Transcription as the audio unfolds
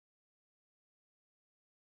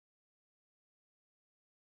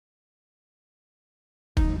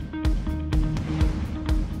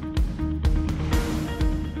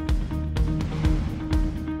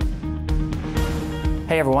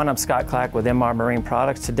Hey everyone, I'm Scott Clack with Indmar Marine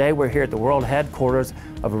Products. Today we're here at the world headquarters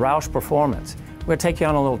of ROUSH Performance. We're going to take you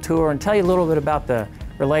on a little tour and tell you a little bit about the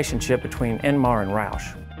relationship between Indmar and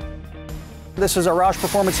Roush. This is our ROUSH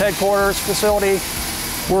Performance headquarters facility.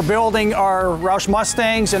 We're building our Roush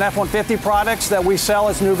Mustangs and F-150 products that we sell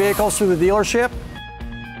as new vehicles through the dealership.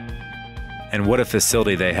 And what a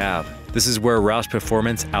facility they have. This is where Roush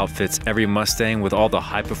Performance outfits every Mustang with all the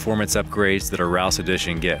high-performance upgrades that a Roush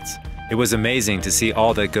Edition gets. It was amazing to see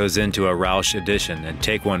all that goes into a Roush Edition and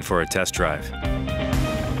take one for a test drive.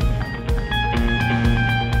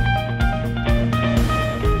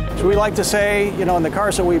 So we like to say, in the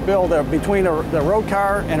cars that we build, between the road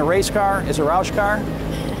car and a race car is a Roush car.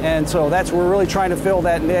 And so we're really trying to fill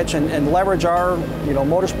that niche and leverage our,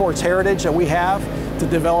 motorsports heritage that we have to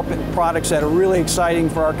develop products that are really exciting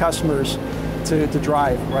for our customers to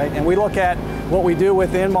drive, right? And we look at what we do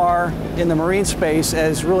with Indmar in the marine space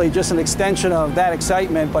as really just an extension of that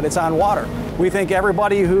excitement, but it's on water. We think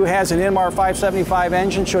everybody who has an Indmar 575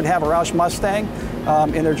 engine should have a Roush Mustang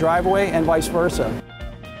in their driveway and vice versa.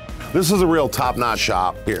 This is a real top-notch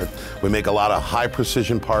shop here. We make a lot of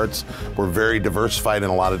high-precision parts. We're very diversified in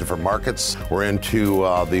a lot of different markets. We're into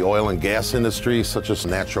the oil and gas industry, such as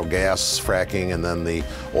natural gas fracking and then the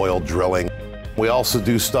oil drilling. We also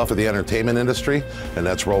do stuff for the entertainment industry, and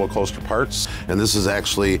that's roller coaster parts. And this is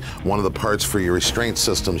actually one of the parts for your restraint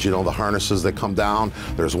systems. The harnesses that come down.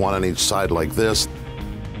 There's one on each side like this.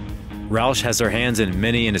 Roush has their hands in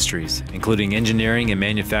many industries, including engineering and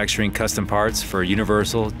manufacturing custom parts for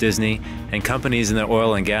Universal, Disney, and companies in the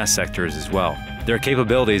oil and gas sectors as well. Their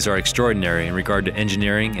capabilities are extraordinary in regard to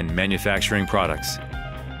engineering and manufacturing products.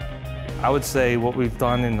 I would say what we've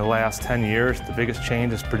done in the last 10 years, the biggest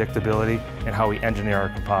change is predictability and how we engineer our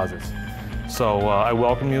composites. So I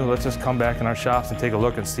welcome you. Let's just come back in our shops and take a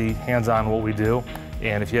look and see hands-on what we do.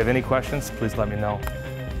 And if you have any questions, please let me know.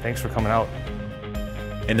 Thanks for coming out.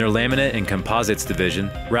 In their laminate and composites division,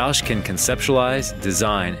 Roush can conceptualize,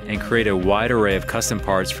 design, and create a wide array of custom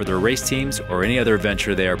parts for their race teams or any other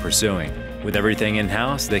venture they are pursuing. With everything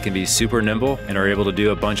in-house, they can be super nimble and are able to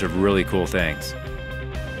do a bunch of really cool things.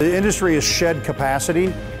 The industry is shed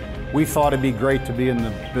capacity. We thought it'd be great to be in the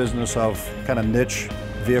business of kind of niche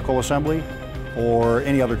vehicle assembly or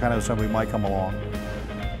any other kind of assembly might come along.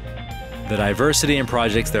 The diversity in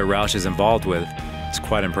projects that Roush is involved with is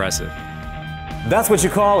quite impressive. That's what you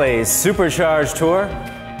call a supercharged tour?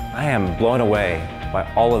 I am blown away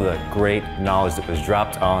by all of the great knowledge that was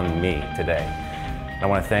dropped on me today. I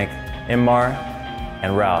want to thank Indmar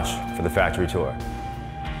and Roush for the factory tour.